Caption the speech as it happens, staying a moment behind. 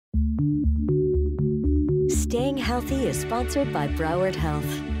Staying Healthy is sponsored by Broward Health.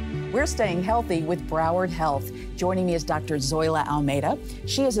 We're staying healthy with Broward Health. Joining me is Dr. Zoyla Almeida.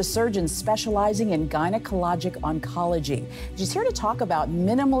 She is a surgeon specializing in gynecologic oncology. She's here to talk about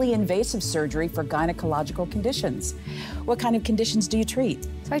minimally invasive surgery for gynecological conditions. What kind of conditions do you treat?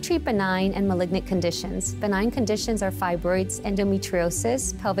 So I treat benign and malignant conditions. Benign conditions are fibroids,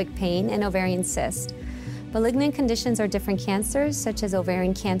 endometriosis, pelvic pain, and ovarian cyst. Malignant conditions are different cancers, such as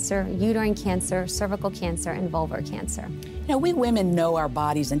ovarian cancer, uterine cancer, cervical cancer, and vulvar cancer. Now, we women know our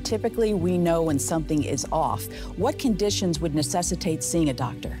bodies, and typically we know when something is off. What conditions would necessitate seeing a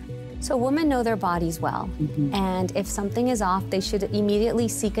doctor? So women know their bodies well, and if something is off, they should immediately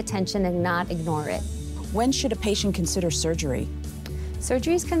seek attention and not ignore it. When should a patient consider surgery?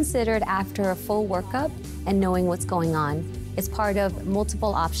 Surgery is considered after a full workup and knowing what's going on. It's part of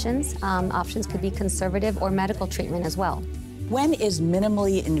multiple options. Options could be conservative or medical treatment as well. When is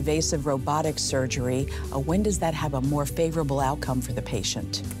minimally invasive robotic surgery? When does that have a more favorable outcome for the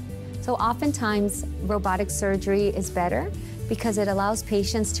patient? So oftentimes, robotic surgery is better because it allows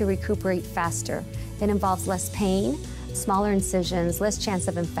patients to recuperate faster. It involves less pain, smaller incisions, less chance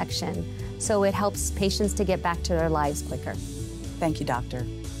of infection. So it helps patients to get back to their lives quicker. Thank you, doctor.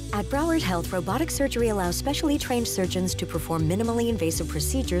 At Broward Health, robotic surgery allows specially trained surgeons to perform minimally invasive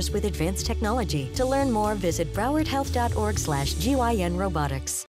procedures with advanced technology. To learn more, visit browardhealth.org/GYN robotics.